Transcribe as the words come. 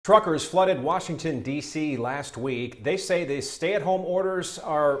Truckers flooded Washington, D.C. last week. They say the stay-at-home orders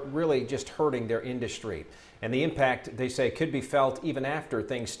are really just hurting their industry. And the impact, they say, could be felt even after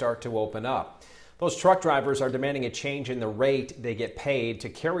things start to open up. Those truck drivers are demanding a change in the rate they get paid to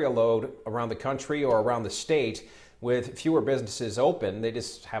carry a load around the country or around the state. With fewer businesses open, they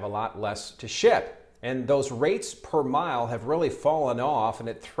just have a lot less to ship. And those rates per mile have really fallen off, and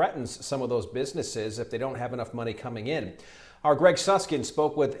it threatens some of those businesses if they don't have enough money coming in. Our Greg Suskin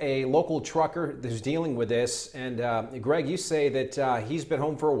spoke with a local trucker who's dealing with this. And Greg, you say that he's been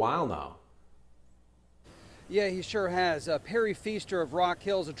home for a while now. Yeah, he sure has. Perry Feaster of Rock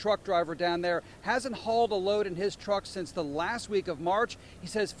Hills, a truck driver down there, hasn't hauled a load in his truck since the last week of March. He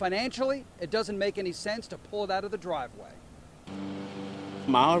says financially, it doesn't make any sense to pull it out of the driveway.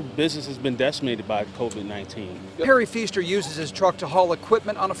 Our business has been decimated by COVID-19. Perry Feaster uses his truck to haul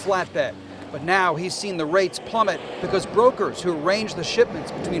equipment on a flatbed. But now he's seen the rates plummet because brokers who arrange the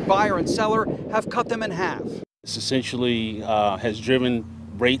shipments between buyer and seller have cut them in half. This essentially has driven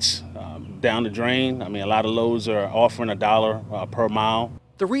rates down the drain. I mean, a lot of loads are offering $1 per mile.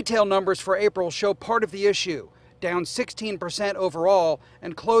 The retail numbers for April show part of the issue, down 16% overall,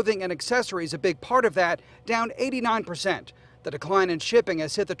 and clothing and accessories, a big part of that, down 89%. The decline in shipping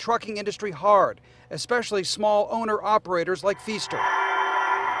has hit the trucking industry hard, especially small owner-operators like Feaster.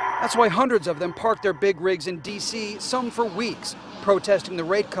 That's why hundreds of them parked their big rigs in D.C., some for weeks, protesting the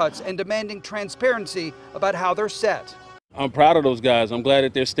rate cuts and demanding transparency about how they're set. I'm proud of those guys. I'm glad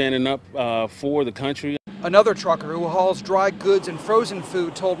that they're standing up for the country. Another trucker who hauls dry goods and frozen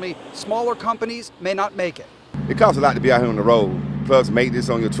food told me smaller companies may not make it. It costs a lot to be out here on the road, plus maintenance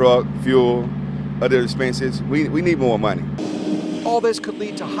on your truck, fuel, other expenses. We need more money. All this could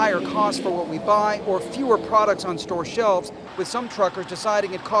lead to higher costs for what we buy or fewer products on store shelves, with some truckers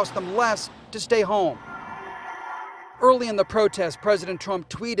deciding it costs them less to stay home. Early in the protest, President Trump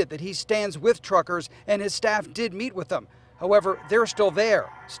tweeted that he stands with truckers and his staff did meet with them. However, they're still there,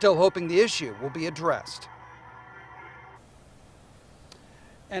 still hoping the issue will be addressed.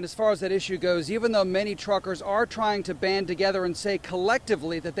 And as far as that issue goes, even though many truckers are trying to band together and say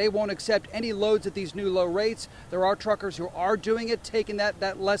collectively that they won't accept any loads at these new low rates, there are truckers who are doing it, taking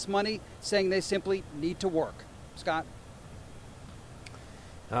that less money, saying they simply need to work. Scott?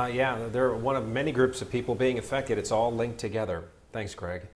 Yeah, they're one of many groups of people being affected. It's all linked together. Thanks, Greg.